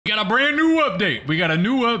got a brand new update. We got a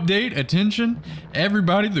new update. Attention,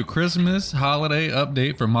 everybody. The Christmas holiday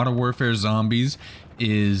update for Modern Warfare Zombies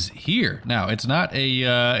is here. Now, it's not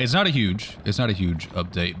a huge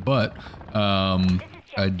update, but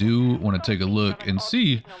I do want to take a look and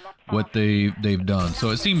see what they've done.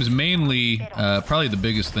 So it seems mainly, probably the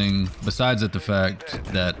biggest thing, besides the fact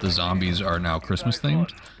that the zombies are now Christmas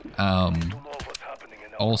themed,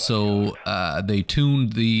 also they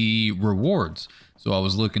tuned the rewards. So I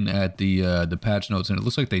was looking at the patch notes, and it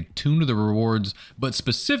looks like they tuned the rewards, but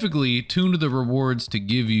specifically tuned the rewards to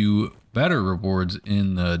give you better rewards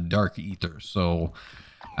in the Dark Ether. So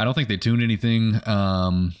I don't think they tuned anything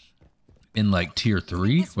in like tier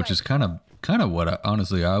 3, which is kind of what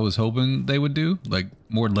honestly I was hoping they would do, like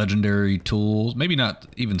more legendary tools, maybe not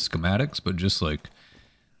even schematics, but just like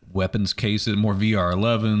weapons cases, more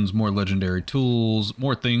VR11s, more legendary tools,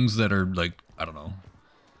 more things that are like, I don't know,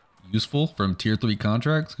 useful from tier 3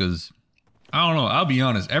 contracts. Because I don't know, I'll be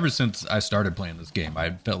honest, ever since I started playing this game,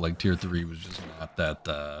 I felt like tier 3 was just not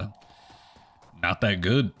that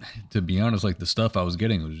good, to be honest. Like the stuff I was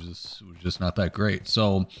getting was just not that great.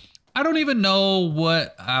 So I don't even know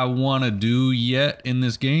what I want to do yet in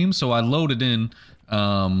this game. So I loaded in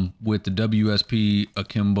with the WSP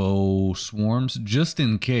Akimbo Swarms just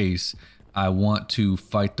in case I want to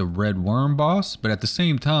fight the Red Worm boss. But at the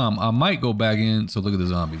same time, I might go back in. So look at the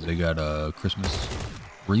zombies. They got a Christmas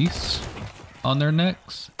wreaths on their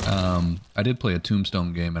necks. I did play a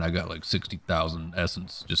Tombstone game and I got like 60,000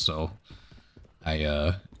 essence just so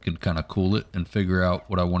I can kind of cool it and figure out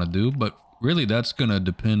what I want to do. But really, that's going to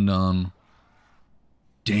depend on...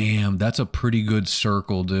 Damn, that's a pretty good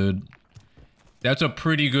circle, dude. That's a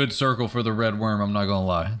pretty good circle for the Red Worm, I'm not going to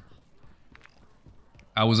lie.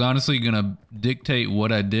 I was honestly going to dictate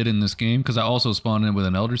what I did in this game, because I also spawned in with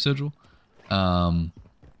an Elder Sigil.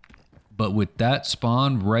 But with that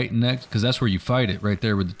spawn right next, because that's where you fight it, right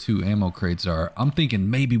there where the 2 ammo crates are. I'm thinking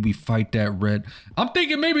maybe we fight that red... I'm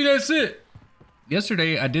thinking maybe that's it!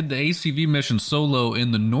 Yesterday, I did the ACV mission solo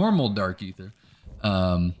in the normal Dark Ether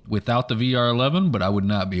without the VR11, but I would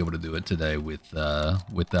not be able to do it today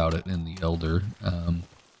without it in the Elder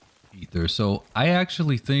Ether. So I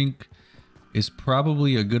actually think it's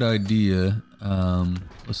probably a good idea.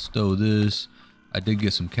 Let's stow this. I did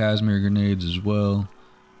get some Casimir grenades as well.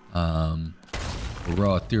 A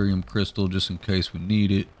raw Ethereum crystal just in case we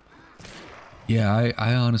need it. Yeah,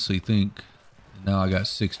 I honestly think now I got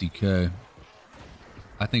 60k.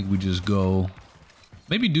 I think we just go,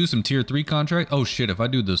 maybe do some tier 3 contract. Oh shit! If I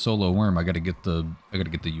do the solo worm, I gotta get the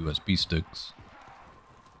USB sticks.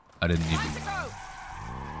 I ain't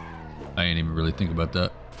even really think about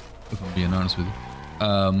that, if I'm being honest with you.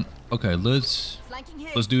 Okay, let's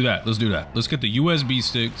do that. Let's do that. Let's get the USB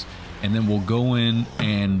sticks, and then we'll go in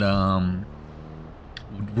and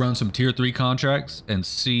run some tier 3 contracts and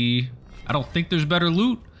see. I don't think there's better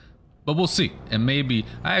loot, but we'll see. And maybe,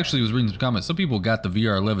 I actually was reading some comments. Some people got the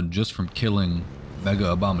VR11 just from killing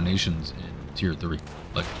mega abominations in tier 3.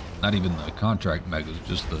 Like, not even the contract megas,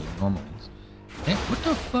 just the normal ones. Hey, what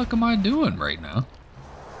the fuck am I doing right now?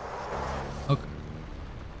 Okay.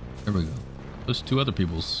 There we go. There's 2 other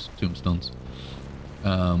people's tombstones.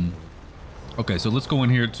 Okay, so let's go in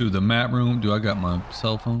here to the map room. Do I got my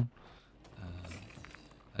cell phone?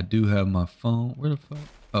 I do have my phone. Where the fuck?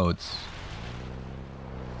 Oh, it's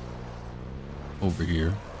over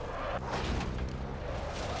here.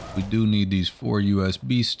 We do need these 4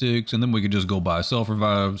 USB sticks, and then we could just go buy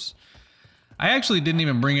self-revives. I actually didn't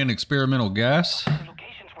even bring in experimental gas.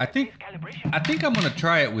 I think I'm gonna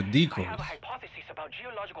try it with decoys.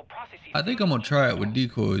 I think I'm gonna try it with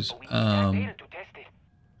decoys.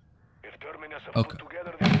 Okay. I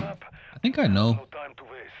think I know.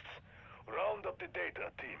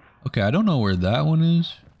 Okay, I don't know where that one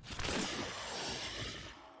is.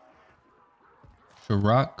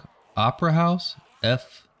 Chirac Opera House,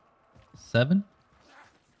 F7.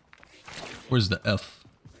 Where's the F?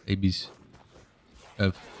 AB's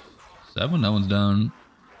F7. That one's down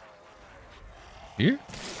here.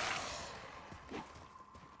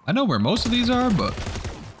 I know where most of these are, but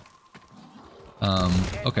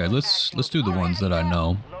okay, let's do the ones that I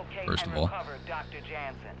know first of all.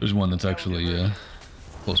 There's one that's actually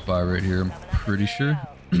close by right here. I'm pretty sure.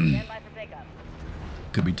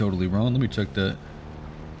 Could be totally wrong. Let me check that.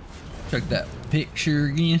 Check that picture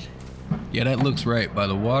again. Yeah, that looks right by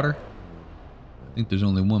the water. I think there's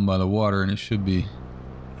only one by the water, and it should be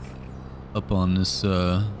up on this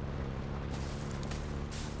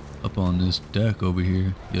deck over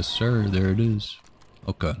here. Yes, sir. There it is.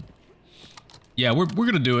 Okay. Yeah, we're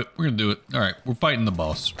gonna do it. We're gonna do it. All right, we're fighting the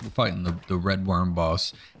boss. We're fighting the Red Worm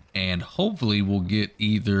boss. And hopefully we'll get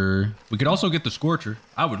either... We could also get the Scorcher.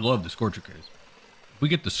 I would love the Scorcher case. If we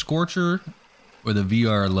get the Scorcher or the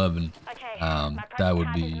VR11, that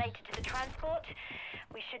would be...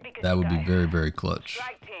 That would be very, very clutch.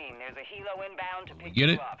 Will we get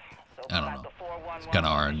it? I don't know. It's kind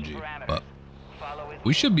of RNG, but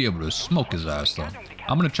we should be able to smoke his ass though.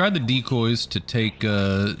 I'm gonna try the decoys to take,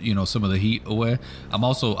 you know, some of the heat away. I'm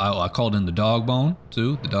also, I called in the dog bone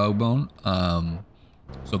too, the dog bone.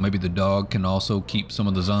 So maybe the dog can also keep some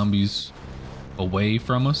of the zombies away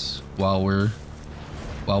from us while we're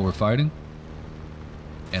fighting.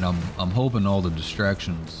 And I'm hoping all the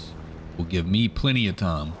distractions will give me plenty of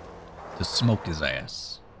time to smoke his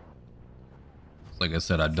ass. Like I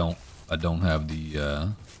said, I don't have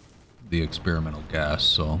the experimental gas,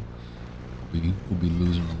 so we'll be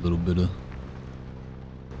losing a little bit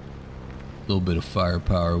of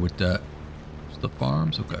firepower with that. Where's the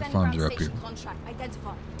farms? Okay, farms are up here.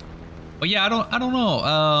 But yeah, I don't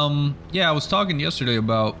know. Yeah, I was talking yesterday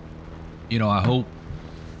about, you know, I hope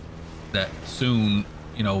that soon,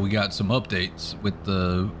 you know, we got some updates with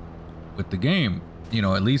the game, you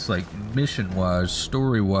know, at least like mission wise,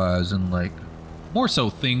 story wise, and like more so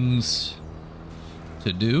things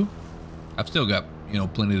to do. I've still got, you know,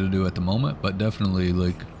 plenty to do at the moment, but definitely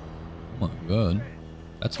like, oh my god,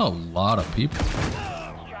 that's a lot of people.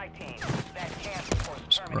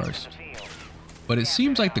 Jesus Christ. But it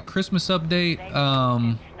seems like the Christmas update,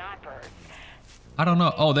 I don't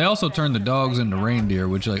know. Oh, they also turned the dogs into reindeer,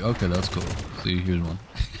 which, like, okay, that's cool. See, here's one.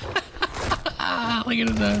 Look at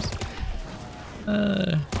his ass.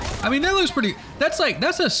 I mean, that looks pretty. That's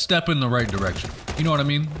a step in the right direction. You know what I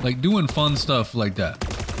mean? Like doing fun stuff like that.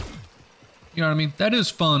 You know what I mean? That is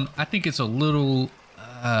fun. I think it's a little,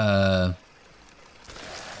 I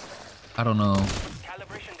don't know.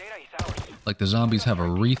 Like the zombies have a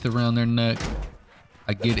wreath around their neck.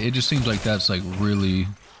 I get it. It just seems like that's like really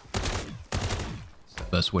the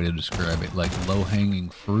best way to describe it. Like low-hanging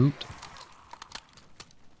fruit.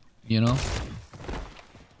 You know?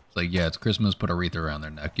 It's like, yeah, it's Christmas, put a wreath around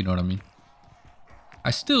their neck. You know what I mean?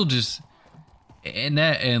 I still just... And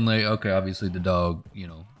like, okay, obviously the dog, you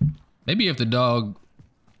know... Maybe if the dog,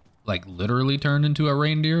 like, literally turned into a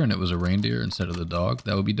reindeer and it was a reindeer instead of the dog,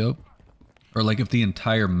 that would be dope. Or, like, if the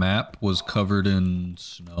entire map was covered in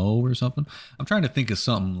snow or something. I'm trying to think of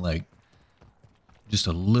something, like, just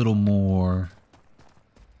a little more...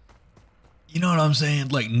 You know what I'm saying?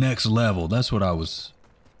 Like, next level. That's what I was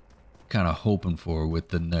kind of hoping for with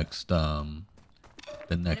the next update.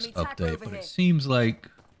 But it seems like...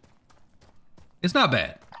 It's not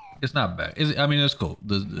bad. It's not bad. I mean, it's cool.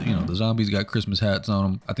 You know, the zombies got Christmas hats on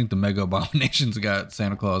them. I think the Mega Abominations got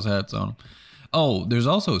Santa Claus hats on them. Oh, there's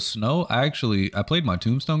also snow. I played my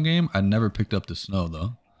Tombstone game. I never picked up the snow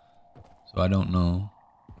though. So I don't know.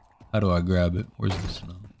 How do I grab it? Where's the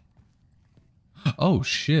snow? Oh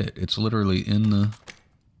shit. It's literally in the...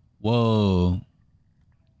 Whoa.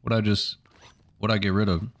 What'd I get rid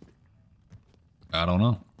of? I don't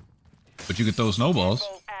know. But you could throw snowballs.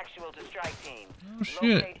 Oh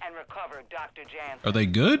shit. Are they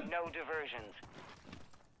good? No diversions.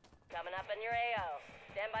 Coming up in your AO.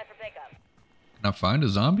 Stand by for pickup. Can I find a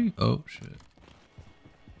zombie? Oh shit.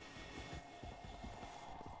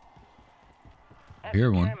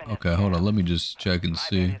 Hear one. Okay, hold on. Let me just check and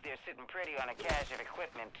see.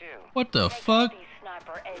 What the fuck?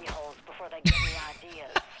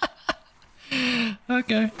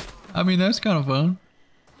 Okay. I mean, that's kind of fun.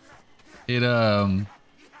 It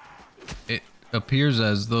appears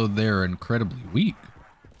as though they're incredibly weak.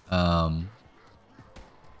 But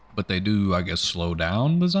they do, I guess, slow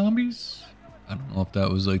down the zombies. I don't know if that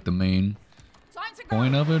was like the main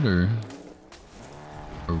point of it or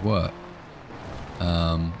what.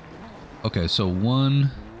 Okay, so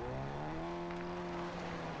one...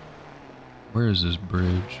 Where is this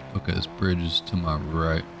bridge? Okay, this bridge is to my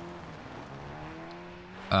right.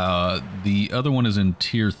 The other one is in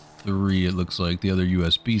tier 3, it looks like. The other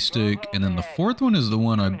USB stick. And then the fourth one is the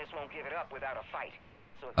one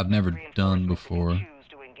I've never done before.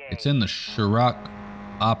 It's in the Chirac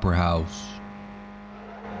Opera House.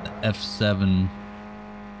 The F7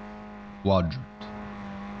 quadrant.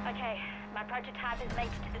 Okay, my prototype is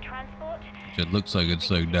linked to the transport. It looks like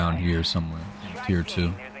it's like down here somewhere. In tier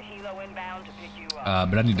 2.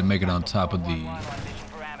 But I need to make it on top of the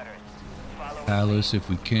palace if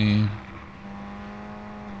we can.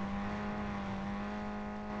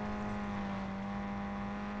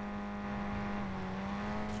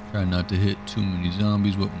 Try not to hit too many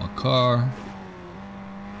zombies with my car.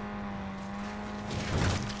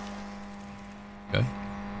 Okay.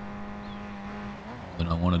 Then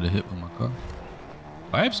I wanted to hit with my car.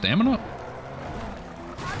 I have stamina?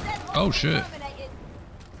 Oh shit.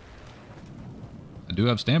 I do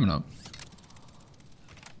have stamina.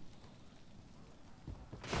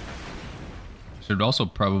 Should also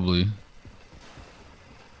probably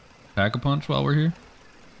pack a punch while we're here.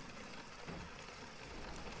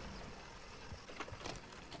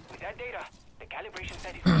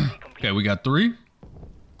 Okay, we got 3.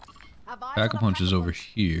 Pack a punch is over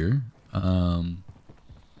here. Is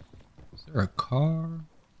there a car?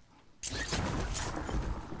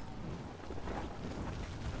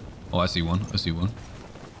 Oh, I see one. I see one.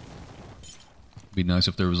 Be nice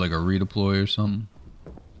if there was like a redeploy or something.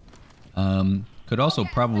 Could also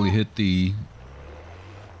probably hit the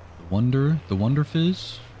Wonder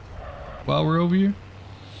Fizz while we're over here.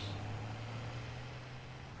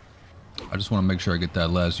 I just want to make sure I get that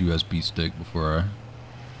last USB stick before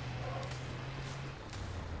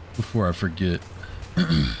I forget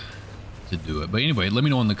to do it. But anyway, let me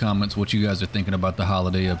know in the comments what you guys are thinking about the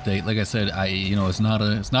holiday update. Like I said, you know, it's not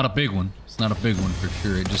a big one. It's not a big one for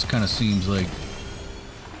sure. It just kind of seems like,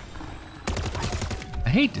 I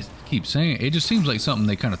hate to keep saying it, it just seems like something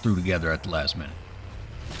they kind of threw together at the last minute.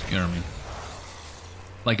 You know what I mean?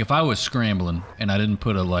 Like if I was scrambling and I didn't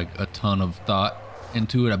put a ton of thought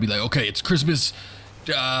into it, I'd be like, okay, it's Christmas.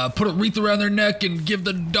 Put a wreath around their neck and give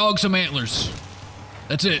the dog some antlers.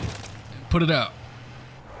 That's it. Put it out.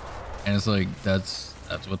 And it's like that's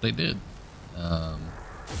what they did. I'm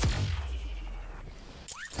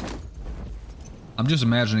just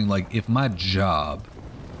imagining like if my job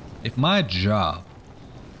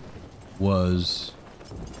was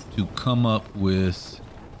to come up with,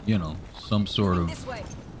 you know, some sort of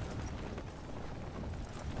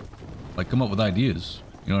like come up with ideas,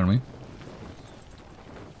 you know what I mean?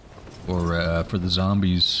 Or for the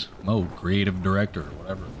zombies mode, creative director, or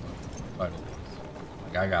whatever the title is.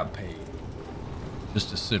 Like I got paid just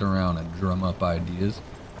to sit around and drum up ideas.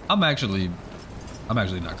 I'm actually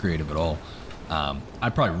not creative at all.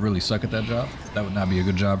 I'd probably really suck at that job. That would not be a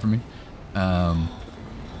good job for me.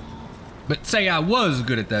 But say I was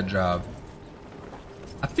good at that job,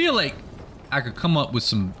 I feel like I could come up with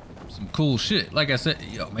some cool shit. Like I said,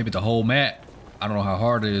 you know, maybe the whole map. I don't know how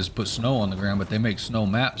hard it is to put snow on the ground, but they make snow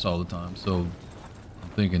maps all the time. So I'm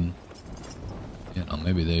thinking, you know,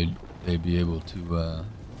 maybe they'd be able to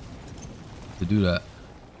do that.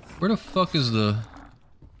 Where the fuck is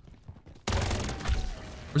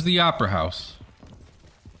where's the opera house?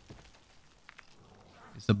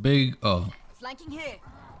 It's a big, oh. Flanking here.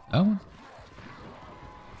 That one?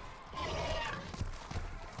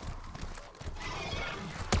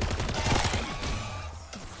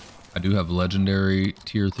 I do have legendary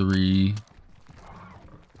tier 3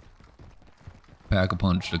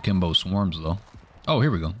 Pack-a-Punch Akimbo Swarms though. Oh, here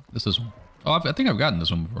we go. This is one. Oh, I think I've gotten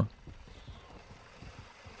this one before.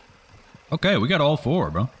 Okay, we got all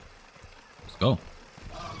 4, bro. Let's go.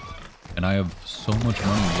 And I have so much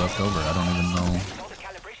money left over, I don't even know.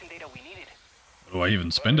 What do I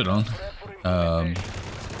even spend it on?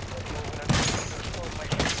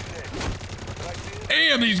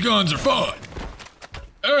 Damn, these guns are fun!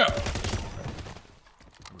 Yeah.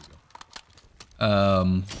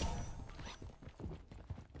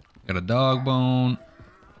 Got a dog bone.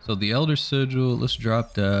 So the Elder Sigil, let's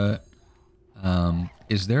drop that.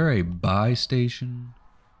 Is there a buy station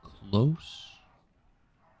close?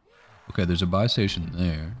 Okay, there's a buy station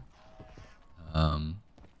there. I'm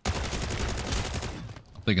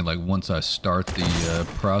thinking like once I start the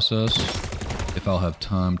process, if I'll have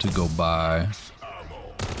time to go buy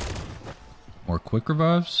more quick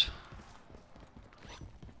revives.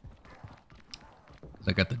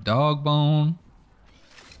 I got the dog bone.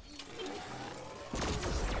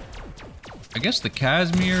 I guess the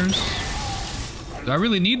Casimirs. Do I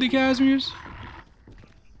really need the Casimirs?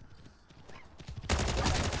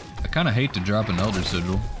 I kind of hate to drop an Elder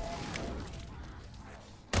Sigil.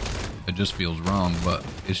 It just feels wrong, but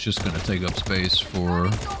it's just going to take up space for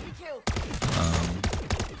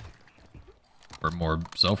more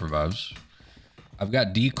self-revives. I've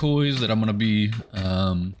got decoys that I'm going to be,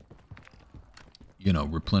 you know,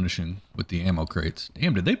 replenishing with the ammo crates.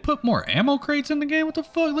 Damn, did they put more ammo crates in the game? What the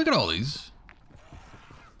fuck? Look at all these.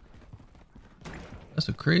 That's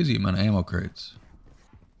a crazy amount of ammo crates.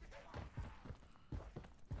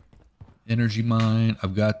 Energy mine.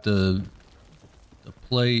 I've got the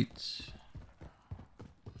plates.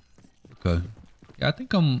 Okay. Yeah, I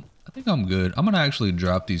think I'm good. I'm gonna actually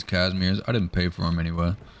drop these Casimirs. I didn't pay for them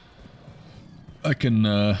anyway. I can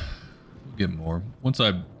get more. Once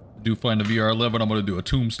I do find a VR11, I'm gonna do a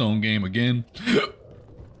Tombstone game again.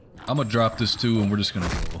 I'm gonna drop this too, and we're just gonna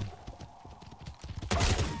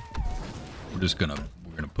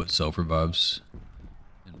put self revives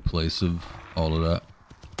in place of all of that.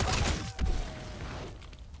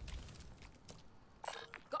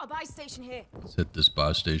 Got a buy station here. Let's hit this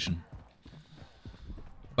buy station.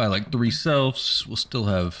 Buy like 3 selves. We'll still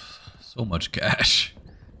have so much cash.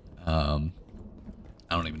 I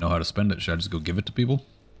don't even know how to spend it. Should I just go give it to people?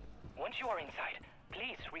 Once you are inside,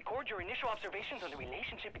 please record your initial observations on the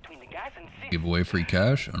relationship between the gas and city. Give away free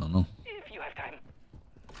cash? I don't know. If you have time.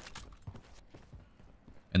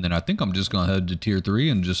 And then I think I'm just gonna head to tier 3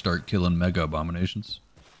 and just start killing mega abominations.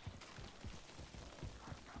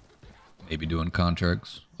 Maybe doing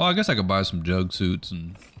contracts. Oh, I guess I could buy some jug suits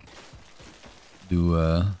and do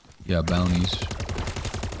yeah, bounties.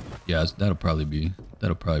 Yeah, that'll probably be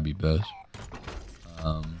best.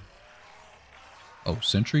 Oh,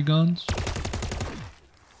 sentry guns?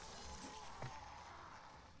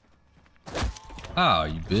 Ah,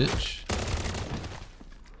 you bitch.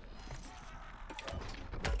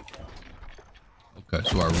 Okay,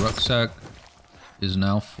 so our rucksack is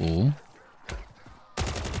now full.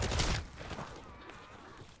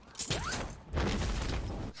 So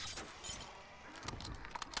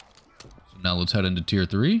now let's head into tier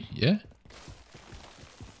 3, yeah?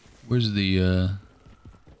 Where's the,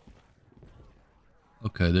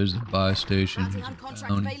 okay, there's the buy station. Bounty hunt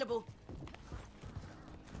contract available.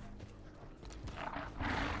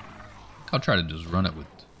 I'll try to just run it with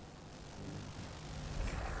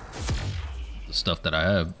the stuff that I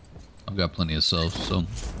have. I've got plenty of self, so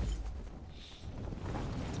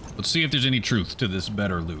let's see if there's any truth to this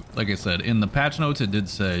better loot. Like I said, in the patch notes it did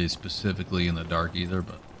say specifically in the Dark Ether,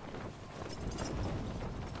 but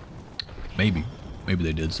maybe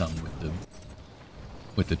they did something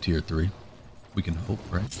with the tier 3. We can hope,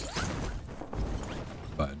 right?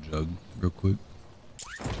 Buy a jug real quick.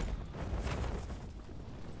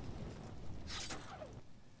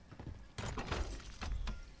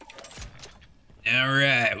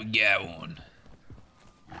 Alright, we got one.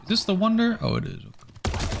 Is this the wonder? Oh, it is. Okay.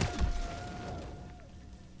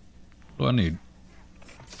 What do I need?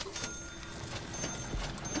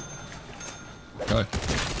 Okay.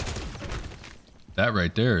 That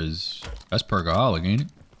right there is... That's Perkaholic, ain't it?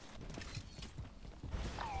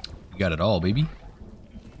 You got it all, baby.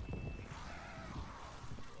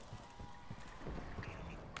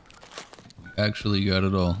 You actually got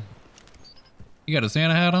it all. You got a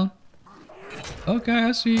Santa hat on? Okay,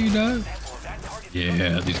 I see you, dog.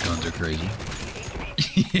 Yeah, these guns are crazy.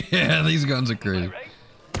 Yeah, these guns are crazy.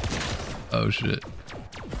 Oh, shit.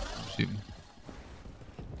 Shoot me.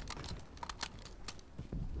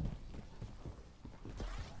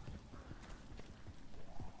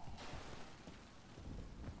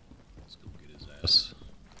 Let's go get his ass.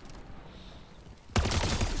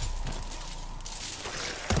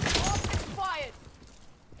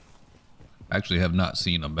 I actually have not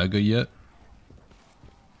seen Omega yet.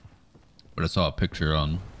 But I saw a picture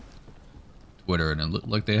on Twitter and it looked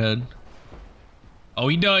like they had. Oh,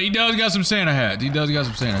 he does got some Santa hats. He does got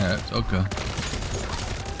some Santa hats. Okay.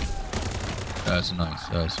 That's nice.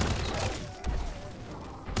 That's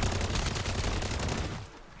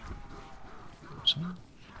nice.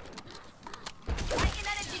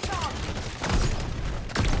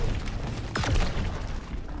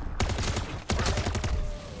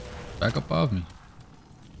 Back up off me.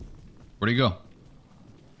 Where'd he go?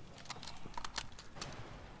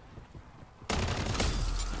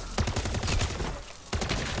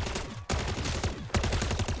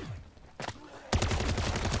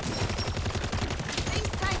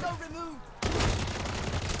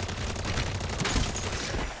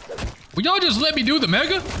 Will y'all just let me do the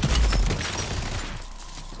mega?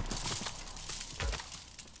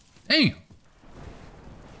 Hey,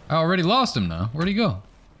 I already lost him now. Where'd he go?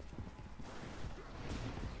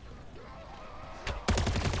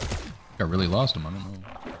 I really lost him. I don't know.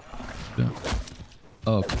 Yeah.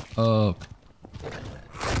 Up, up.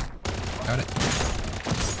 Got it.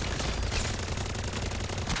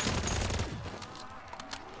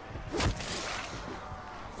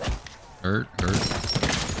 Hurt.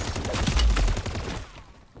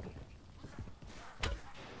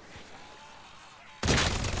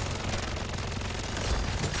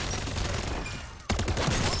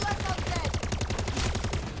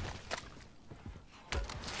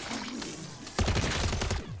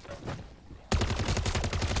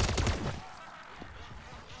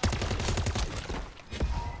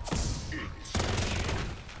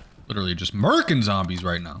 Literally just murking zombies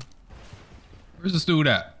right now. Where's this dude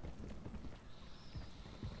at?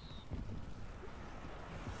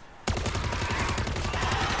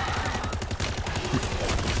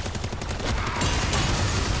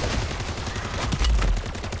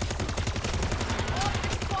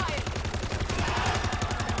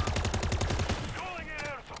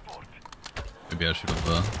 Maybe I should have,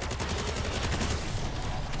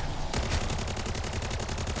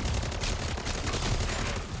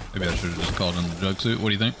 maybe I should have just called in the jug suit. What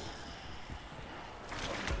do you think?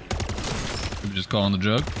 Maybe just call in the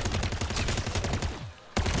jug.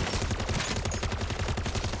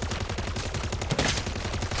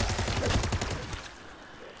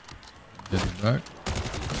 Get it back.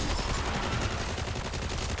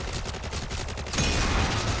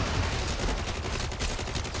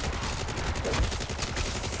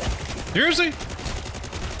 Seriously?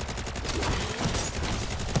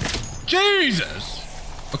 Jesus!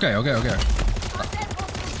 Okay.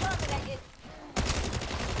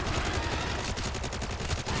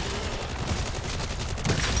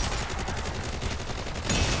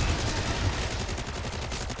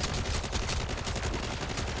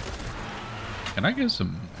 Can I get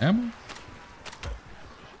some ammo?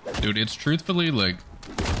 Dude, it's truthfully like,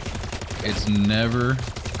 it's never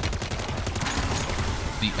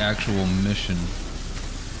the actual mission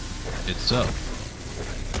itself.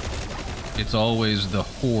 It's always the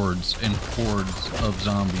hordes and hordes of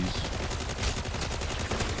zombies.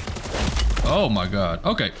 Oh my god.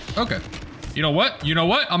 Okay. You know what?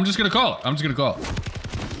 I'm just gonna call it.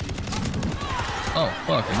 Oh,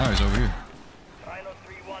 fuck. And now he's over here.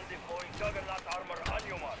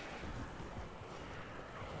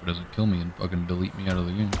 It doesn't kill me and fucking delete me out of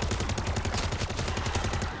the game.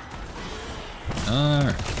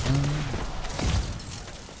 Alright.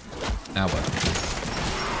 Now what?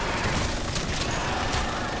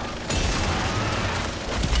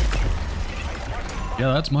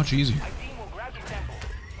 Yeah, that's much easier.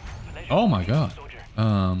 Oh my god.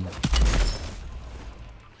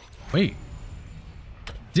 Wait.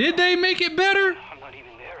 Did they make it better? I'm not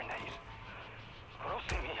even there, and he's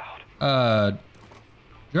grossing me out.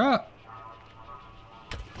 Yeah.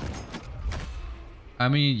 I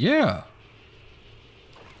mean, yeah.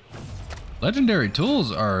 Legendary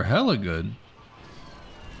tools are hella good.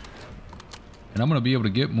 And I'm gonna be able to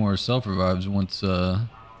get more self-revives once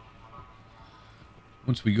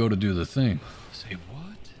we go to do the thing. Say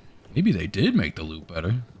what? Maybe they did make the loot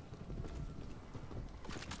better.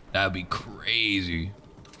 That'd be crazy.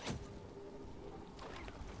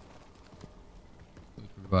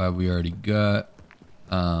 Revive we already got.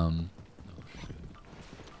 Oh shit.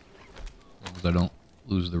 As long as I don't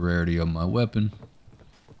lose the rarity of my weapon.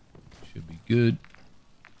 Should be good.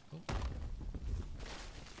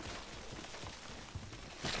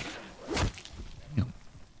 Damn.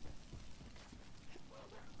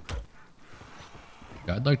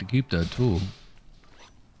 I'd like to keep that tool.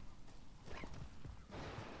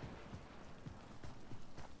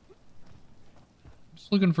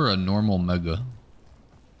 Just looking for a normal mega.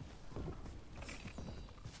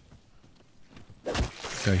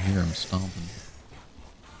 I hear him stomping.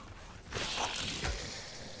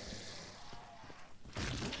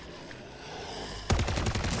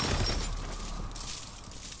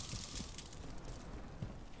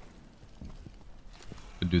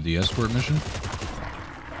 Could do the escort mission.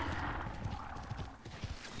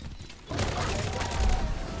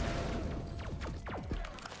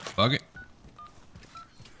 Fuck it.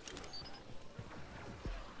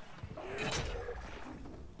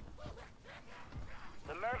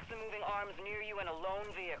 Near you in a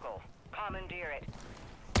lone vehicle. Commandeer it.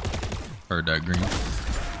 Heard that, Green.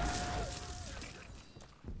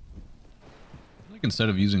 Like instead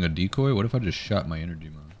of using a decoy, what if I just shot my energy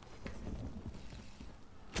mine?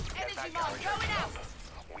 Energy mine going out.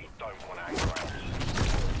 We don't want to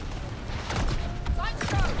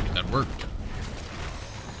That worked.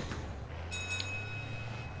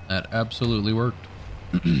 That absolutely worked.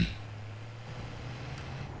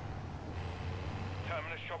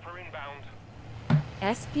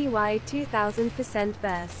 SPY 2000%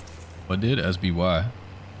 best. What did SBY?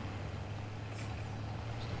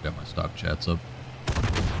 Still got my stock chats up.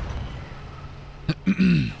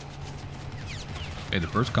 Hey, the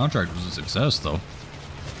first contract was a success, though.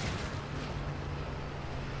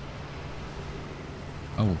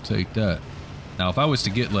 I will take that. Now, if I was to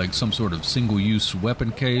get like some sort of single-use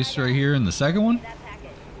weapon case right here in the second one,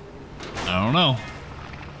 I don't know.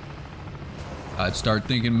 I'd start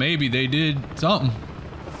thinking maybe they did something.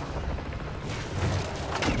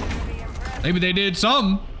 Maybe they did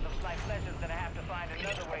something.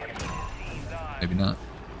 Maybe not.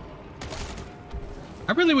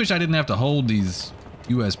 I really wish I didn't have to hold these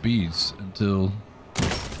USBs until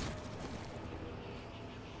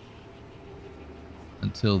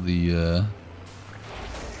the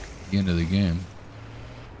end of the game.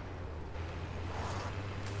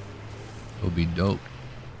 It would be dope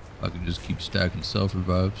if I could just keep stacking self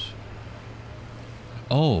revives.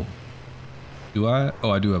 Oh, Do I?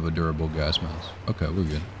 Oh, I do have a durable gas mask. Okay, we're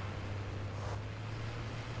good.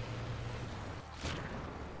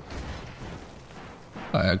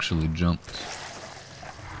 I actually jumped.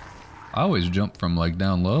 I always jump from like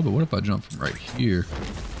down low, but what if I jump from right here?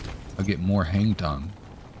 I get more hang time.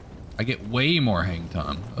 I get way more hang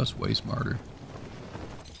time. That's way smarter.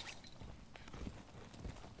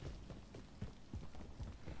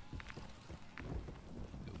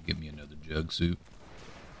 Go get me another jug suit.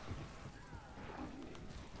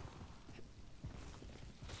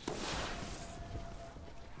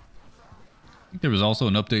 I think there was also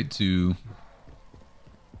an update to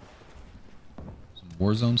some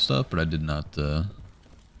Warzone stuff, but I did not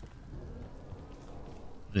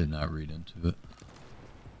read into it.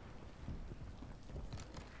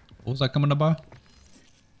 What was I coming to buy?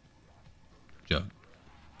 Jug.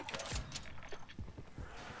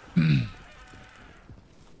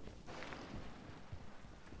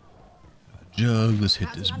 Jug, let's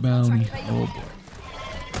hit this bounty. Oh boy.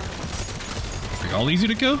 Are y'all easy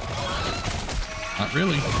to kill? Not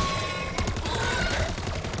really.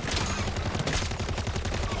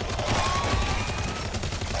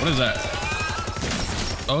 What is that?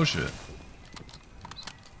 Oh shit.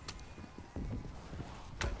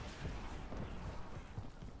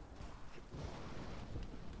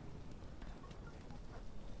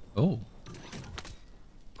 Oh.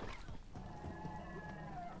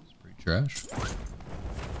 It's pretty trash.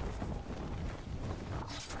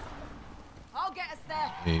 I'll get us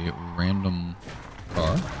there. A random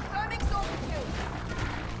car. Confirming zone kill.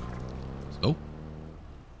 Let's go.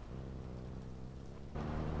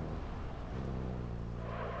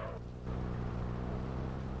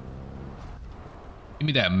 Give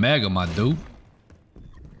me that mega, my dude.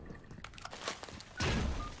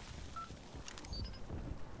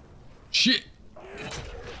 Shit.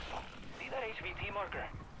 See that HVT marker?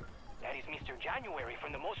 That is Mr. January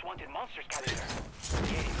from the Most Wanted Monsters calendar.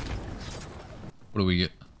 Yeah. What do we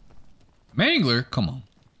get? Mangler? Come on.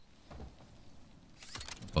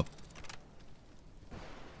 Up.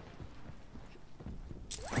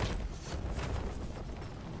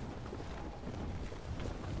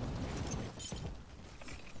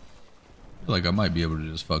 I feel like I might be able to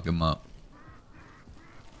just fuck him up.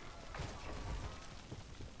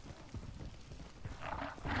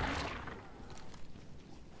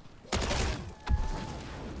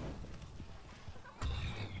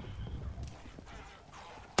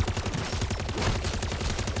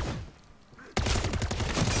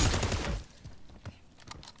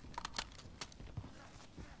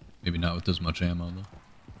 Maybe not with this much ammo though.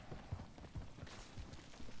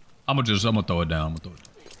 I'm gonna throw it down. Easy marks.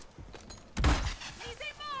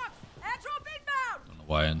 Airdrop inbound. Don't know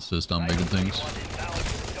why I insist on making things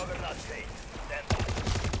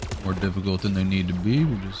more difficult than they need to be.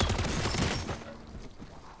 We'll just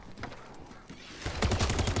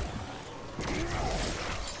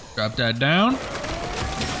drop that down.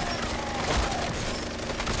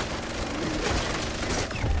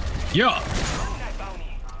 Yeah.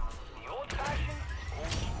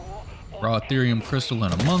 Raw Ethereum crystal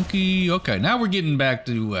and a monkey. Okay, now we're getting back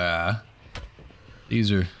to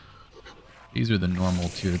these are the normal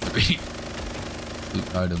tier 3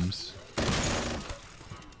 loot items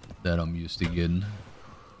that I'm used to getting.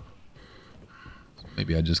 So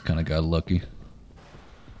maybe I just kind of got lucky.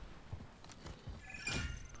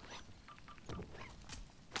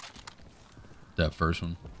 That first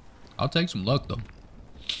one. I'll take some luck though.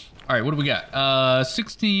 All right, what do we got?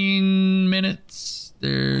 16 minutes.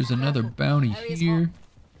 There's another bounty here.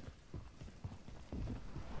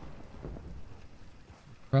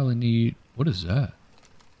 Probably need... What is that?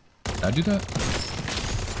 Did I do that?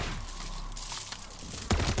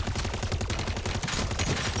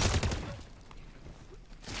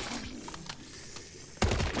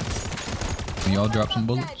 Can y'all drop some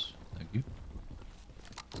bullets? Thank you.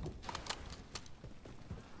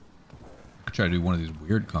 I could try to do one of these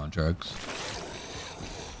weird contracts.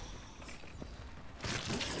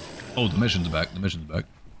 Oh, the mission's back. The mission's back.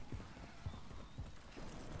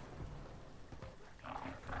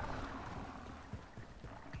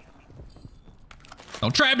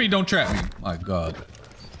 Don't trap me! Don't trap me! My God.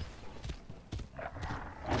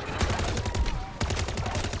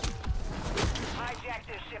 Hijack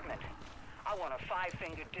this shipment. I want a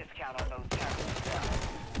 5-finger discount on those terminals.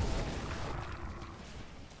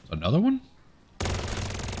 Another one?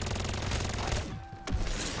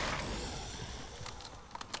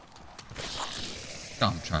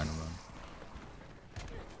 I'm trying to run.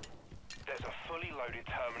 There's a fully loaded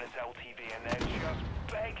Terminus LTV and they're just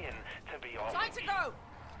begging to be on. Time to go.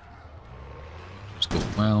 Let's go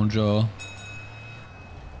around, y'all.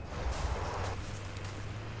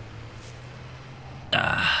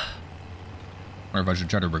 Or if I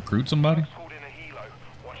should try to recruit somebody. Called in a helo.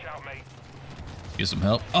 Watch out, mate. Get some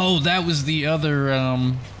help. Oh, that was the other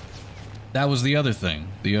thing.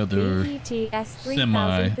 The other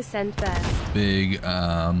semi 3000% burst. big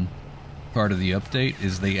part of the update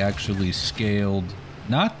is they actually scaled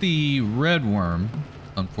not the red worm,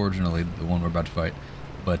 unfortunately, the one we're about to fight,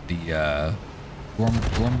 but the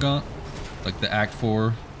Wormgaunt, like the Act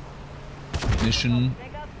 4 mission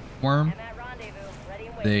worm.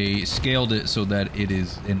 They scaled it so that it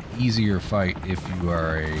is an easier fight if you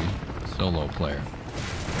are a solo player.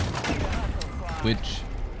 Which,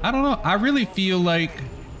 I don't know, I really feel like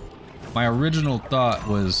my original thought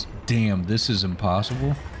was, damn, this is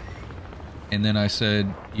impossible. And then I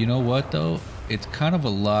said, you know what though? It's kind of a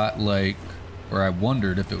lot like, or I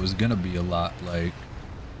wondered if it was gonna be a lot like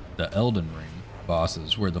the Elden Ring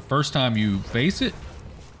bosses, where the first time you face it,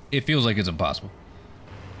 it feels like it's impossible.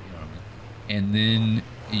 You know what I mean? And then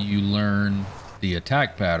you learn the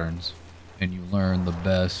attack patterns and you learn the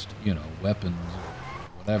best, you know, weapons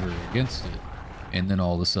or whatever against it. And then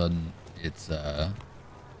all of a sudden it's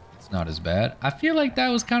not as bad. I feel like that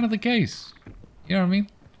was kind of the case. You know what I mean?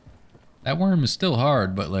 That worm is still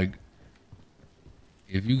hard, but like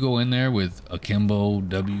if you go in there with akimbo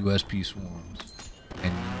WSP swarms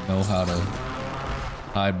and you know how to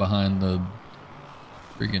hide behind the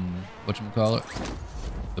freaking whatchamacallit,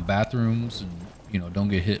 the bathrooms, and you know, don't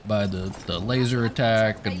get hit by the laser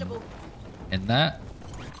attack and that,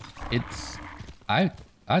 it's I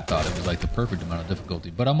thought it was like the perfect amount of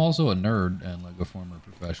difficulty, but I'm also a nerd and like a former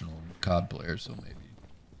professional COD player, so maybe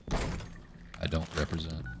I don't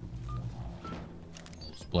represent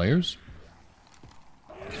most players.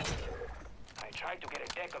 I tried to get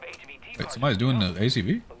a deck of HVT. Wait, somebody's doing the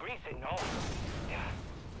ACV? But Green said no. Yeah.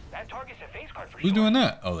 That target's a face card for Who's sure. doing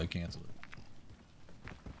that? Oh, they canceled it.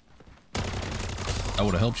 That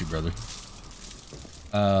would have helped you, brother.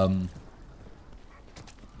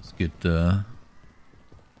 Let's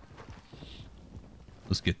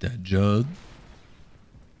get that jug.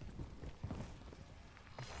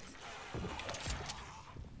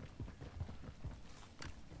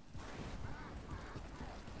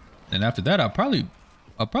 And after that, I'll probably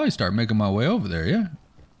start making my way over there. Yeah.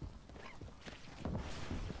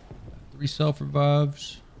 3 self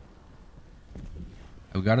revives.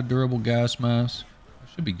 We got a durable gas mask.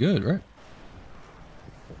 Should be good, right?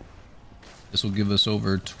 This will give us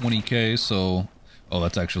over 20k, so... Oh,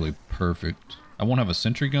 that's actually perfect. I won't have a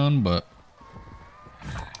sentry gun, but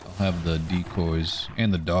I'll have the decoys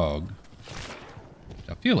and the dog.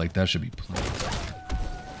 I feel like that should be plenty.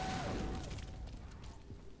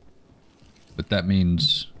 But that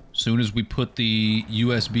means soon as we put the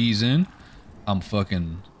USBs in, I'm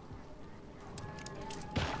fucking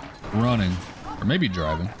running, or maybe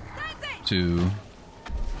driving, to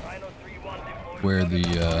where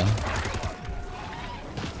the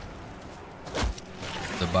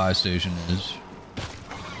buy station is.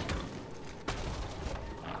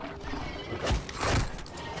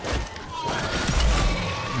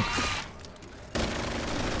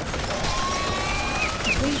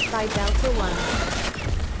 Reached by Delta 1.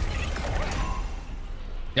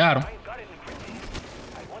 Got him.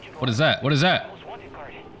 What is that? What is that?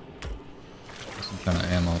 Some kind of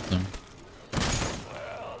ammo thing.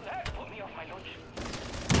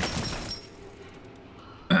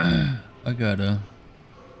 I gotta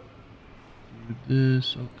do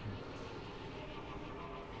this. Okay.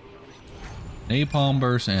 Napalm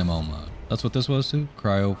burst ammo mod. That's what this was too?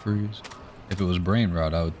 Cryo freeze. If it was brain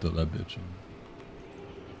rot, I would throw that bitch in.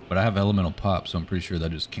 But I have elemental pop, so I'm pretty sure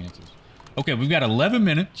that just cancels. Okay, we've got 11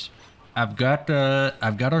 minutes. I've got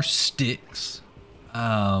our sticks.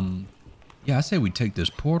 Yeah, I say we take this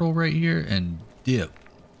portal right here and dip.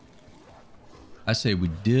 I say we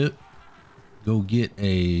dip. Go get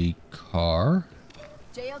a car.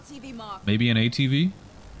 JLTV mark. Maybe an ATV.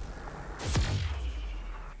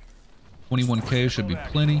 21k should be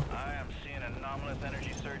plenty.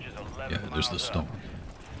 Yeah, there's the storm.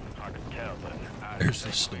 There's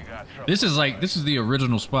the storm. This is the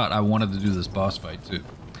original spot I wanted to do this boss fight too.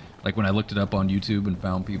 Like when I looked it up on YouTube and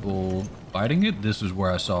found people fighting it, this is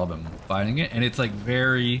where I saw them fighting it. And it's like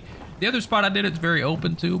very, the other spot I did it's very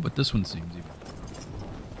open too, but this one seems even.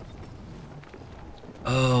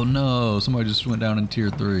 Oh no, somebody just went down in tier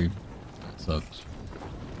 3. That sucks.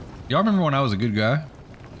 Y'all remember when I was a good guy?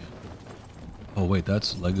 Oh wait,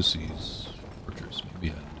 that's Legacy's fortress. Maybe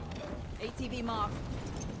I don't. ATV mark.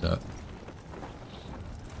 That.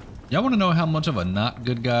 Y'all want to know how much of a not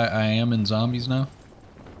good guy I am in zombies now?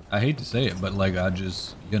 I hate to say it, but like I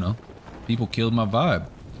just, you know, people killed my vibe.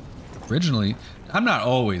 Originally, I'm not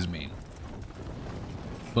always mean.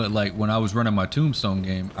 But like when I was running my Tombstone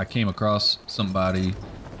game, I came across somebody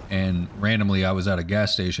and randomly I was at a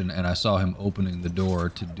gas station and I saw him opening the door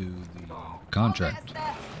to do the contract.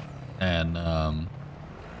 And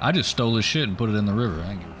I just stole his shit and put it in the river.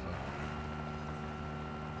 I ain't give a fuck.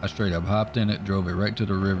 I straight up hopped in it, drove it right to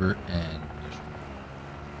the river, and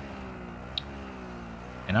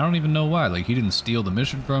I don't even know why. Like, he didn't steal the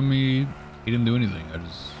mission from me. He didn't do anything. I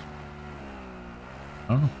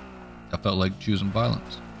don't know. I felt like choosing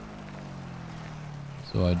violence.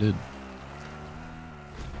 So I did.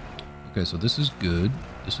 Okay, so this is good.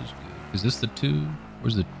 This is good. Is this the 2?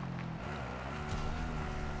 Where's the...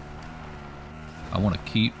 I want to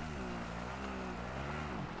keep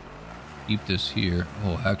this here.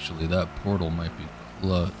 Oh, actually, that portal might be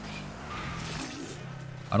clutch.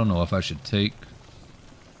 I don't know if I should take...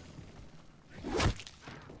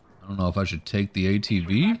 I don't know if I should take the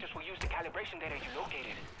ATV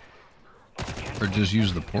or just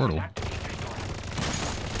use the portal.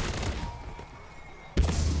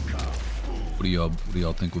 What do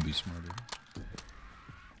y'all think would be smarter?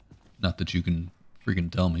 Not that you can freaking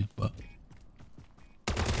tell me, but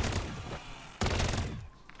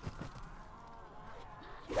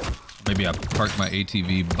maybe I park my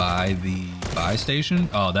ATV by the buy station.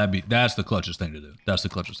 Oh, that's the clutchest thing to do. That's the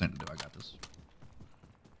clutchest thing to do. I got this.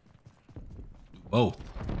 Do both.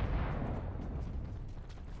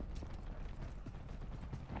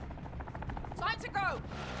 Time to go.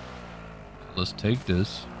 Let's take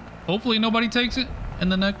this. Hopefully nobody takes it in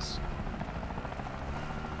the next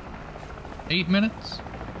 8 minutes.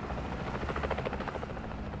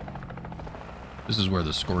 This is where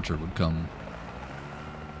the Scorcher would come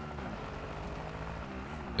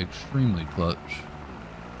extremely clutch.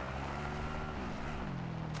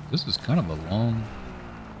 This is kind of a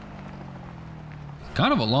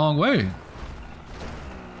long way.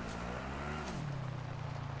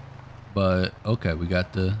 But okay, we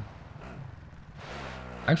got the...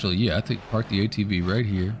 Actually, yeah, I think park the ATV right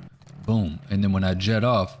here. Boom. And then when I jet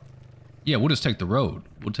off, yeah, we'll just take the road.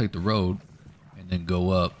 We'll take the road and then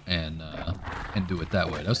go up and do it that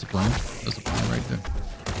way. That's the plan. That's the plan right there.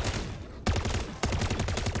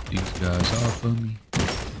 These guys off of me.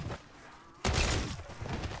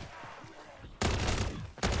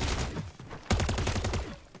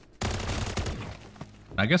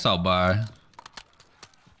 I guess I'll buy...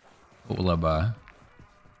 What will I buy?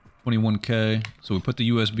 21K. So we put the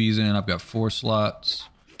USBs in. I've got 4 slots.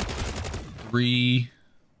 3.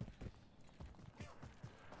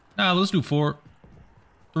 Nah, let's do 4.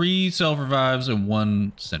 3 self-revives and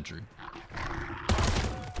 1 sentry. That's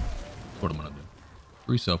what I'm gonna do.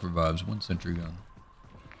 3 self-revives, 1 sentry gun.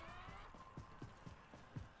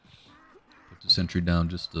 Put the sentry down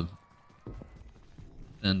just to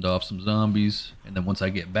fend off some zombies. And then once I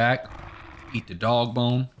get back, eat the dog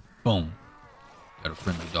bone. Boom. Got a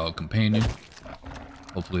friendly dog companion.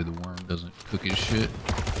 Hopefully the worm doesn't cook his shit.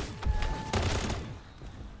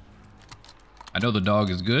 I know the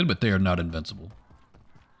dog is good, but they are not invincible.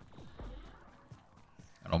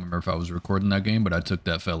 I don't remember if I was recording that game, but I took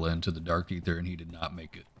that fella into the Dark Ether and he did not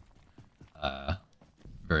make it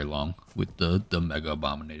very long with the Mega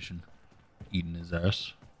Abomination eating his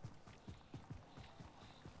ass.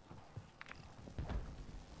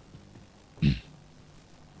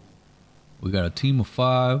 We got a team of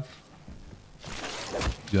 5.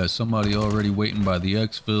 We got somebody already waiting by the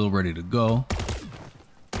exfil, ready to go.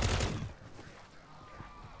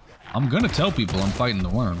 I'm gonna tell people I'm fighting the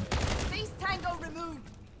worm. Face tango removed.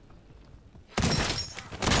 As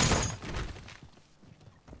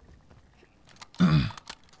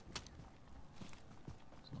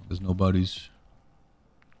long as nobody's...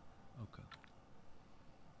 Okay.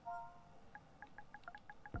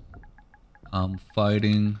 I'm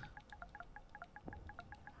fighting...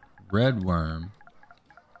 Red worm.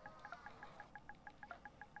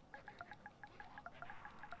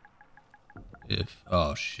 If...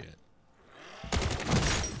 Oh, shit.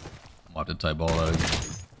 I'm gonna have to type all that again.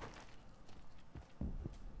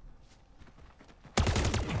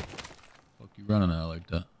 Fuck you running out like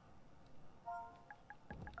that?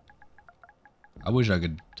 I wish I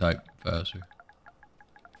could type faster.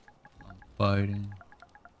 I'm fighting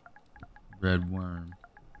red worm.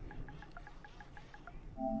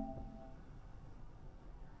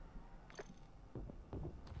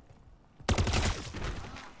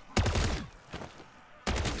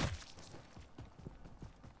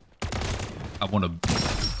 I want to,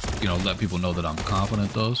 you know, let people know that I'm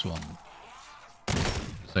confident though, so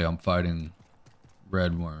I'm fighting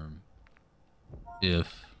red worm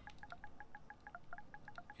if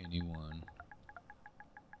anyone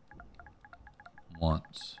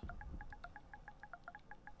wants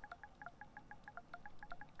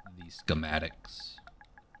schematics.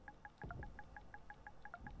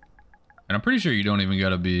 And I'm pretty sure you don't even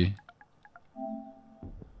gotta be...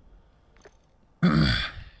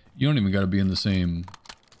 you don't even gotta be in the same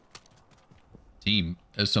team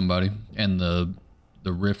as somebody. And the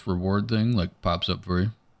rift reward thing, like, pops up for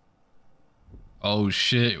you. Oh,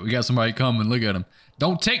 shit. We got somebody coming. Look at him.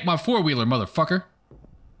 Don't take my four-wheeler, motherfucker.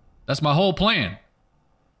 That's my whole plan.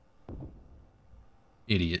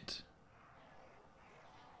 Idiot.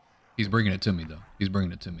 He's bringing it to me, though. He's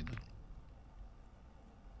bringing it to me, though.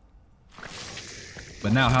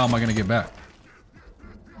 But now, how am I going to get back?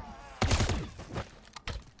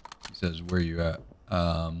 He says, where you at?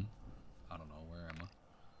 I don't know. Where am I?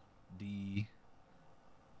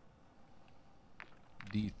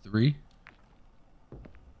 D3?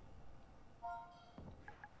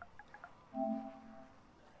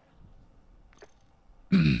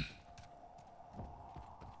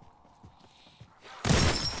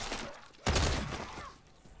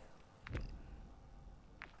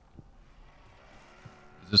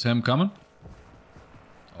 Is this him coming?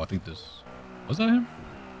 Oh, I think this... Was that him?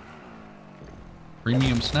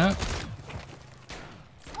 Premium snap?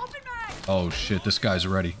 Oh shit, this guy's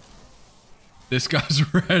ready. This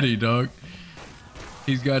guy's ready, dog.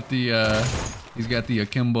 He's got the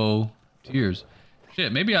akimbo tears.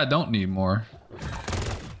 Shit, maybe I don't need more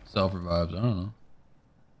self-revives. I don't know.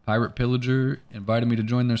 Pirate Pillager invited me to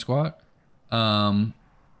join their squad. Alright,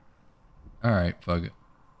 fuck it.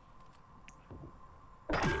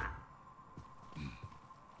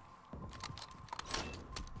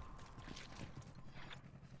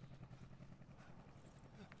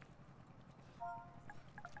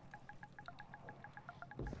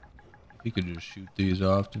 He could just shoot these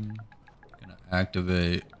off to me. Gonna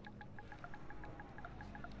activate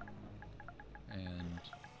and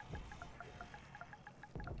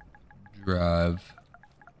drive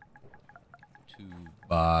to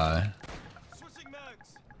buy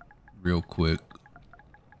real quick.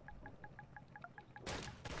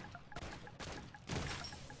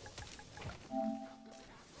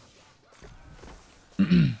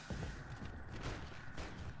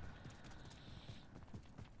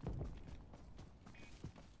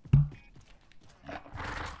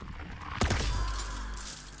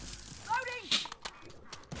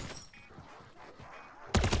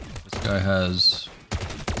 Guy has...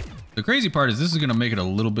 The crazy part is this is going to make it a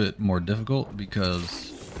little bit more difficult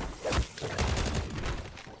because...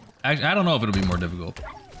 Actually, I don't know if it'll be more difficult.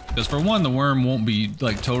 Because for one, the worm won't be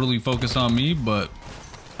like totally focused on me, but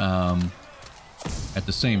at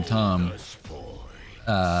the same time,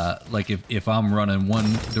 like if I'm running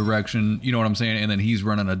one direction, you know what I'm saying, and then he's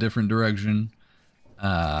running a different direction,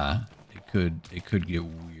 it could get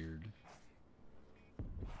weird.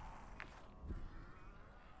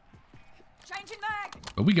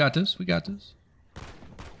 But we got this. We got this.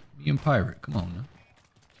 Me and Pirate. Come on now.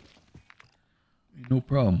 Ain't no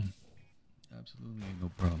problem. Absolutely ain't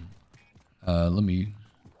no problem. Let me...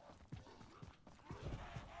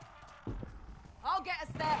 I'll get us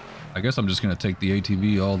there. I guess I'm just going to take the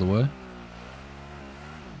ATV all the way.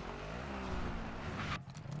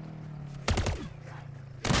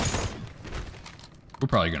 We're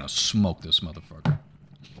probably going to smoke this motherfucker.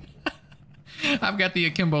 I've got the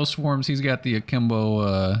akimbo swarms. He's got the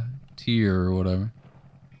akimbo tier or whatever.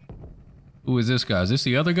 Who is this guy? Is this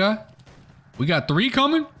the other guy? We got 3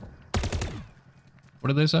 coming? What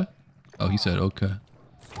did they say? Oh, he said okay.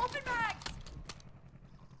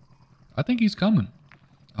 I think he's coming.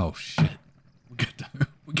 Oh shit. We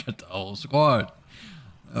got the whole squad.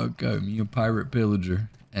 Okay, me and Pirate Pillager.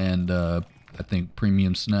 And I think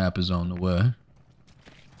Premium Snap is on the way.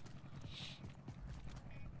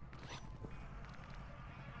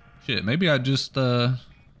 Shit, maybe I just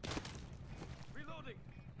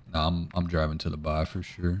No, I'm driving to the buy for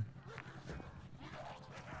sure.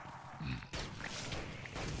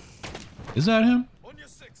 Is that him?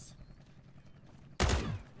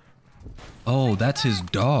 Oh, that's his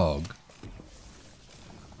dog.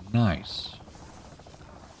 Nice.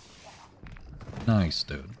 Nice,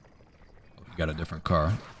 dude. Oh, he got a different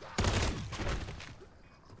car.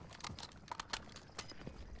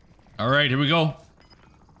 All right, here we go.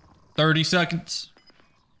 30 seconds.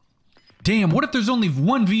 Damn, what if there's only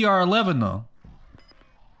one VR11 though?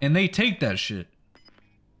 And they take that shit.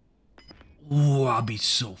 Ooh, I'll be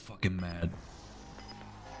so fucking mad.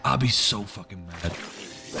 I'll be so fucking mad.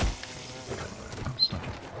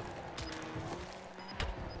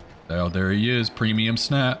 Oh, there he is. Premium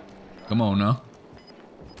Snap. Come on now.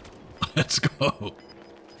 Let's go.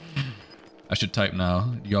 I should type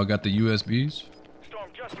now. Y'all got the USBs? Storm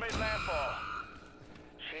just made landfall.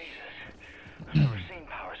 Jesus. I've never seen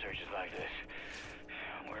power surges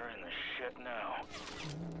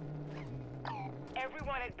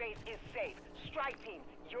base is safe. Strike team,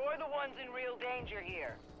 you're the ones in real danger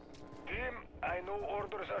here. Team, I know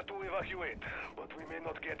orders are to evacuate, but we may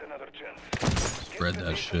not get another chance. Spread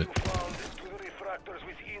that shit. You found to the refractors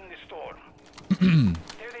within the storm.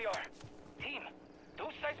 There they are. Team,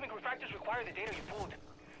 those seismic refractors require the data you pulled.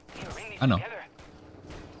 Need to ring these I know. together.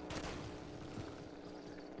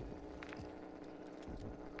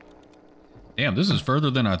 Damn, this is further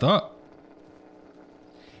than I thought.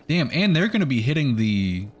 Damn, and they're gonna be hitting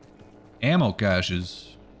the ammo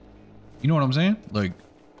caches. You know what I'm saying? Like,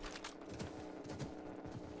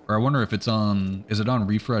 or I wonder if it's on, is it on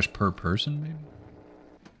refresh per person maybe?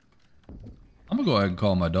 I'm gonna go ahead and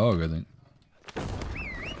call my dog, I think.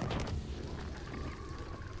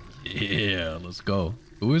 Yeah, let's go.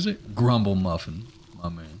 Who is it? Grumble Muffin, my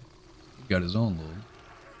man. He got his own little.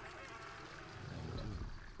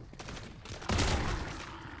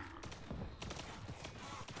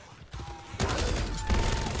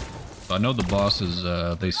 I know the bosses,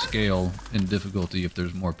 they scale in difficulty if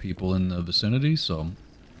there's more people in the vicinity, so...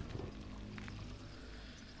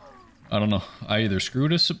 I don't know. I either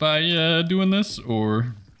screwed us by doing this,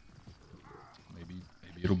 or... Maybe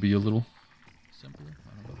it'll be a little simpler.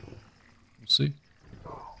 I don't know. We'll see.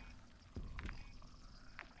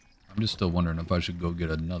 I'm just still wondering if I should go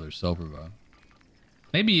get another self-revive.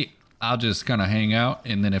 Maybe I'll just kind of hang out,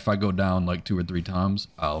 and then if I go down like 2 or 3 times,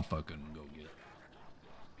 I'll fucking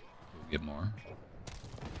get more.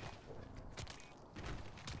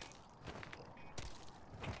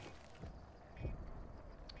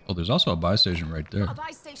 Oh, there's also a buy station right there. A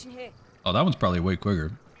buy station here. Oh, that one's probably way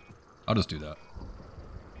quicker. I'll just do that.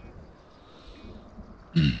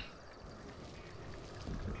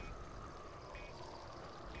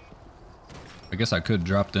 I guess I could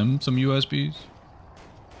drop them some USBs,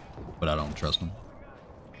 but I don't trust them.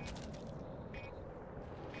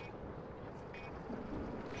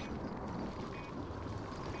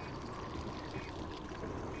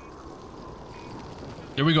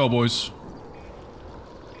 Here we go, boys.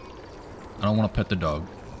 I don't want to pet the dog.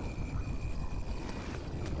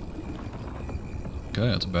 Okay,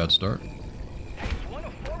 that's a bad start. That is one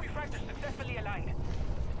of 4 refractors successfully aligned.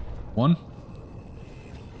 1.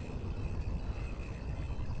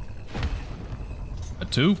 A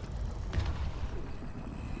 2.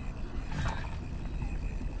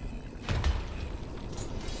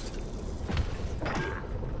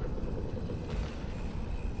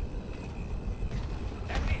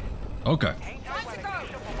 Okay.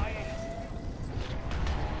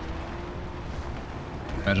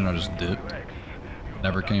 Imagine I just dipped.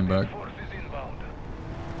 Never came back.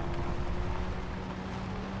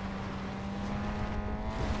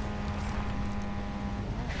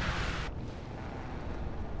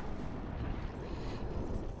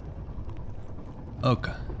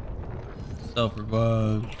 Okay.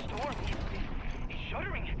 Self-revive. It's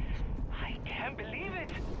shuddering. I can't believe it.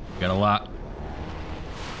 Got a lot.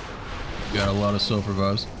 Got a lot of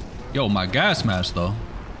self-revives. Yo, my gas mask though.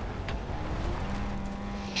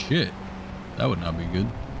 Shit. That would not be good.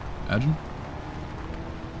 Imagine.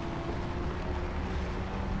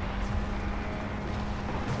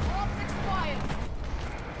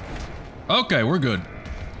 Okay, we're good.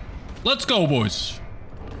 Let's go, boys.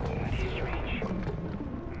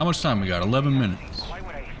 How much time we got? 11 minutes. Why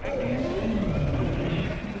would I expect it?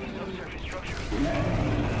 Subsurface structure.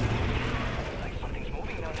 Like something's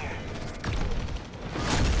moving down there.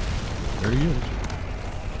 There he is.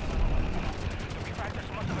 The refractors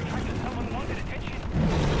must have attracted some unwanted attention.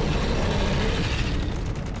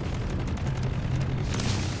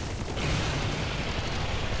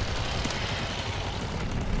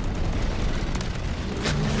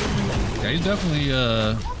 Yeah, he's definitely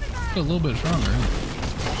a little bit stronger.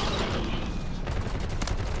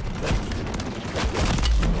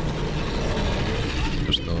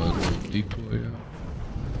 Just throw a little decoy out.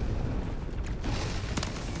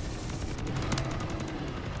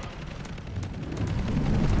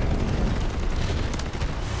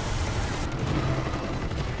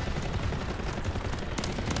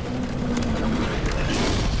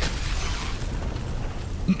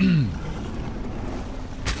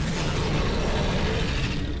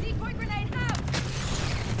 Decoy grenade out.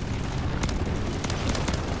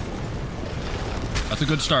 That's a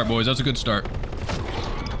good start, boys. That's a good start.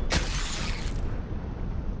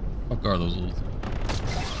 Fuck are those little...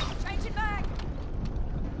 Change it back.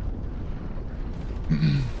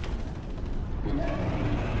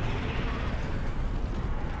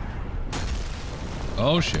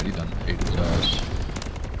 Oh shit, he done ate his ass.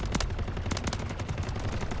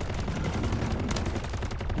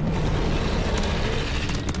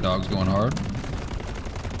 Dog's going hard.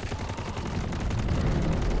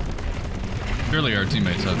 Surely our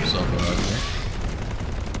teammates have stuff out there.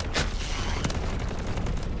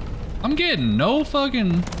 I'm getting no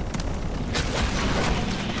fucking...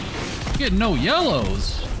 getting no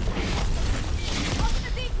yellows. Open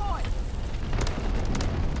the decoy.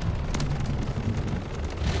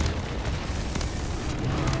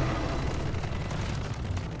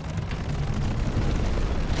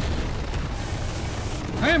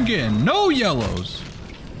 I am getting no yellows.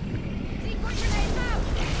 Decoy grenade out.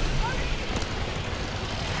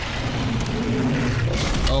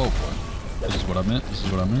 Oh boy. This is what I meant. This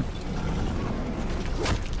is what I meant.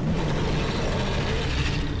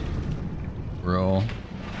 We're all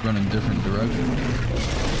running different directions.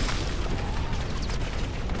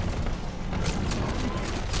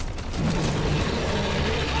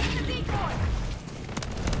 Open the decoy.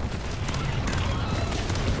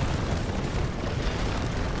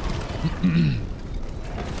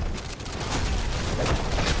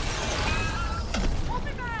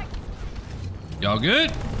 Open bags. Y'all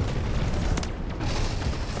good?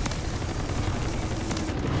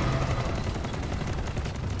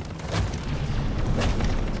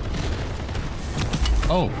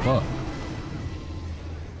 Oh, fuck.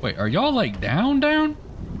 Wait, are y'all like down?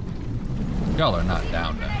 Y'all are not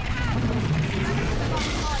down.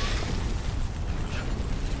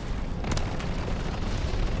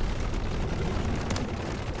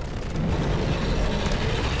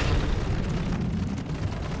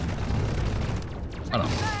 I don't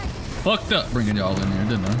fucked up bringing y'all in here,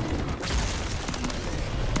 didn't I?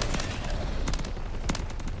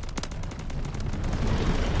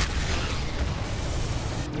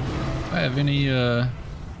 If I have any, I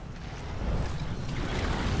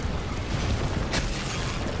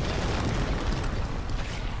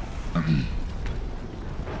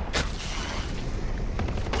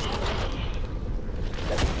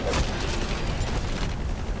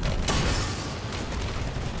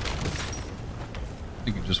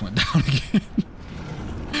think it just went down again.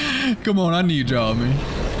 Come on, I need y'all, man.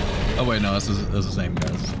 Oh wait, no, that's the same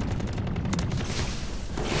guys.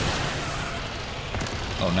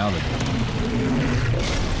 Oh, now they're...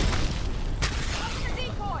 Open the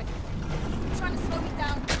decoy. Trying to slow me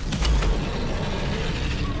down.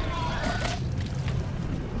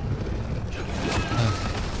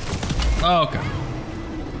 Oh, okay.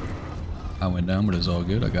 I went down, but it's all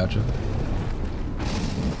good. I got you.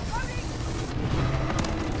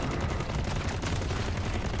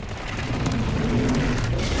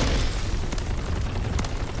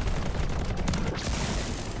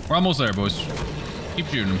 We're almost there, boys. Keep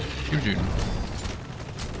shooting. Keep shooting.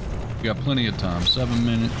 We got plenty of time. 7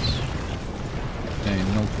 minutes. Ain't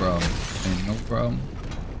no problem. Ain't no problem.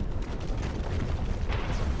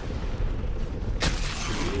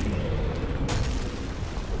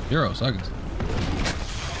 Zero seconds.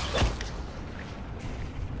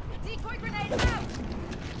 Decoy grenade out.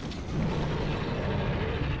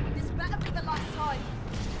 This better be the last time.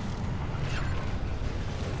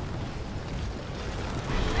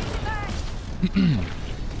 Take it back.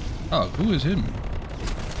 Oh, who is him?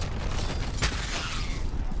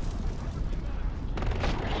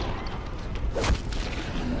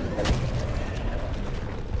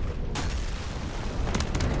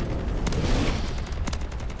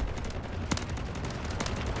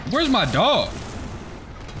 Where's my dog?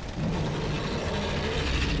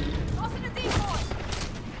 Tossing a decoy.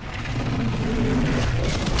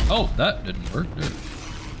 Oh, that didn't work, did it?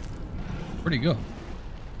 Where'd he go?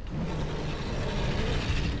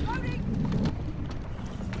 Loading.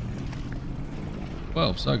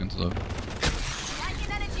 12 seconds though.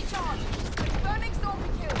 Taking energy charge. Burning zombie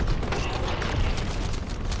kill.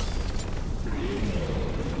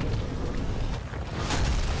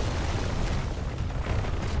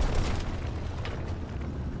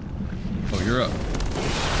 Oh, you're up.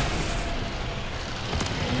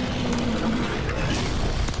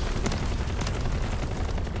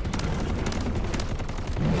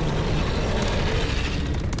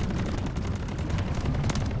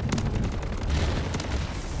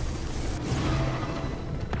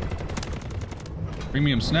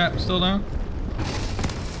 Premium snap still down?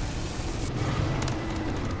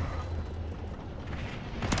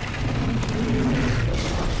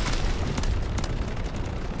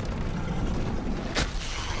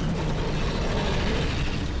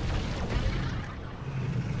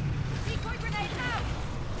 Decoy grenade out.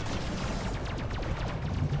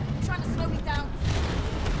 Trying to slow me down.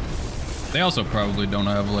 They also probably don't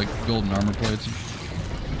have like golden armor plates.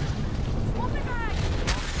 Open back.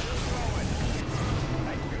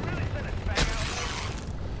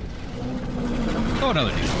 Oh,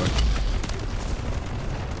 another decoy.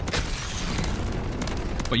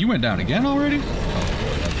 But you went down again already? Oh,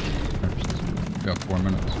 got 4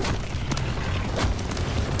 minutes.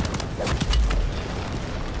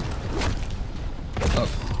 Oh.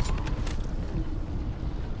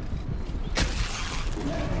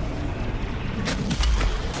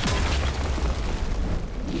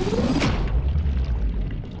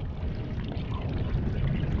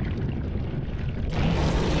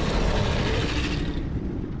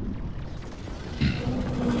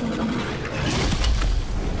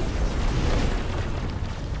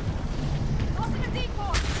 Tossing a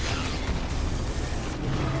decoy.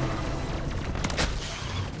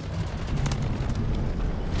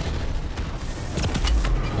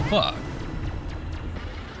 Well, fuck.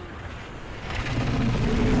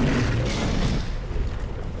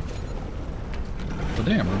 Well,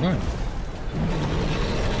 damn, we're going.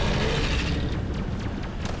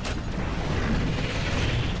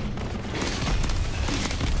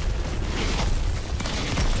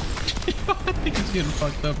 I think he's getting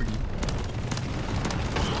fucked up again.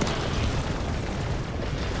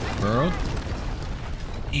 Bro.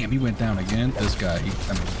 Damn, he went down again. This guy, I mean,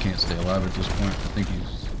 he can't stay alive at this point. I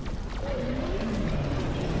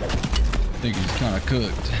think he's kind of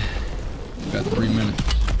cooked. Got 3 minutes.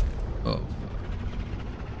 Oh.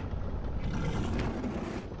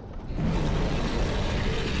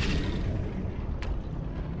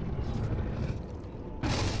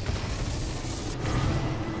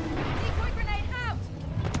 Decoy grenade out.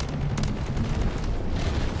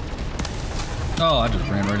 Oh, I just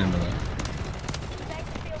ran right into that. Thanks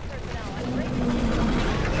to field personnel. I'm grateful. You can't hold their own.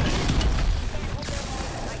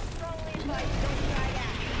 I strongly advise you don't try that.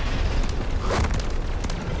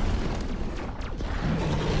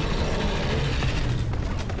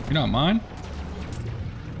 You're not mine?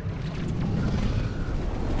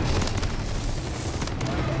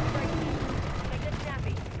 Make it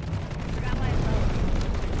snappy. Forgot my phone.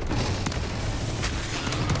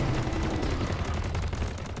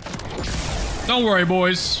 Don't worry,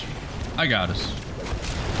 boys. I got us.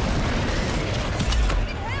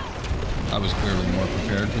 I was clearly more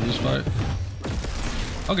prepared for this fight.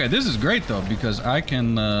 Okay, this is great though because I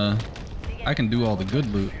can do all the good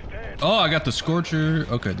loot. Oh, I got the Scorcher.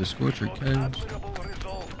 Okay, the Scorcher caves. Admirable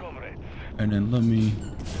resolve, comrades. And then let me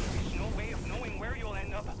There's no way of knowing where you'll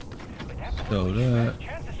end up. But that's stow that.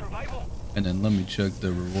 chance of survival. And then let me check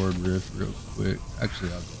the reward rift real quick.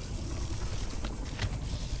 Actually, I'll go ahead.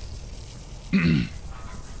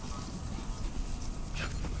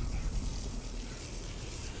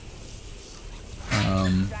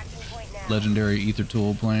 Extraction point now. Legendary ether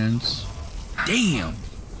tool plans. Damn,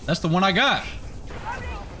 that's the one I got.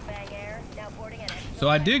 Bang air. Now boarding an extra. So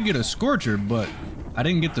I did get a Scorcher, but I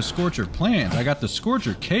didn't get the Scorcher plans. I got the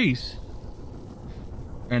Scorcher case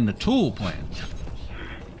and the tool plans,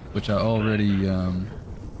 which I already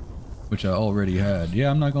had.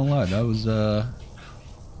 Yeah, I'm not gonna lie, that was I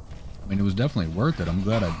mean, it was definitely worth it. I'm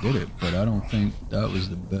glad I did it, but I don't think that was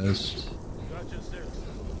the best.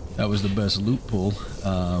 That was the best loot pull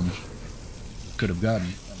could have gotten.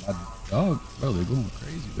 My dog, bro, they're going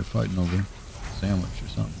crazy. They're fighting over a sandwich or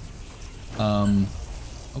something.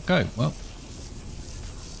 Okay, well,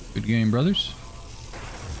 good game, brothers.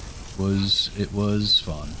 It was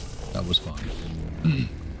fun. That was fun.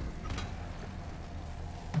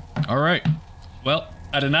 All right. Well,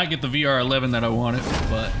 I did not get the VR11 that I wanted,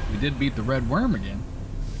 but we did beat the Red Worm again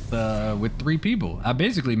with 3 people. I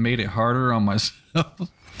basically made it harder on myself.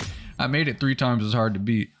 I made it 3 times as hard to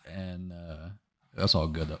beat, and that's all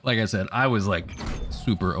good though. Like I said, I was like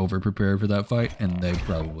super over prepared for that fight, and they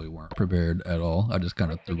probably weren't prepared at all. I just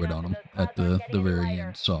kind of threw it on them at the very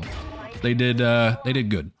end. So they did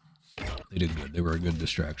good. They did good. They were a good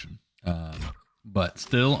distraction. But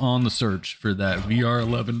still on the search for that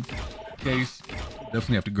VR11 case.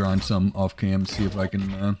 Definitely have to grind some off cam, see if I can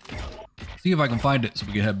find it, so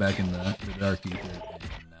we can head back in the dark ether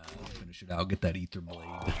and finish it out. Get that ether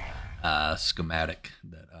blade schematic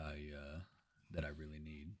that I really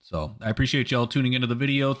need. So I appreciate y'all tuning into the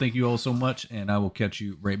video. Thank you all so much, and I will catch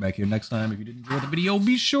you right back here next time. If you did enjoy the video,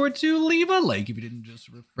 be sure to leave a like. If you didn't, just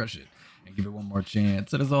refresh it and give it one more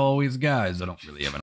chance. And as always, guys, I don't really have an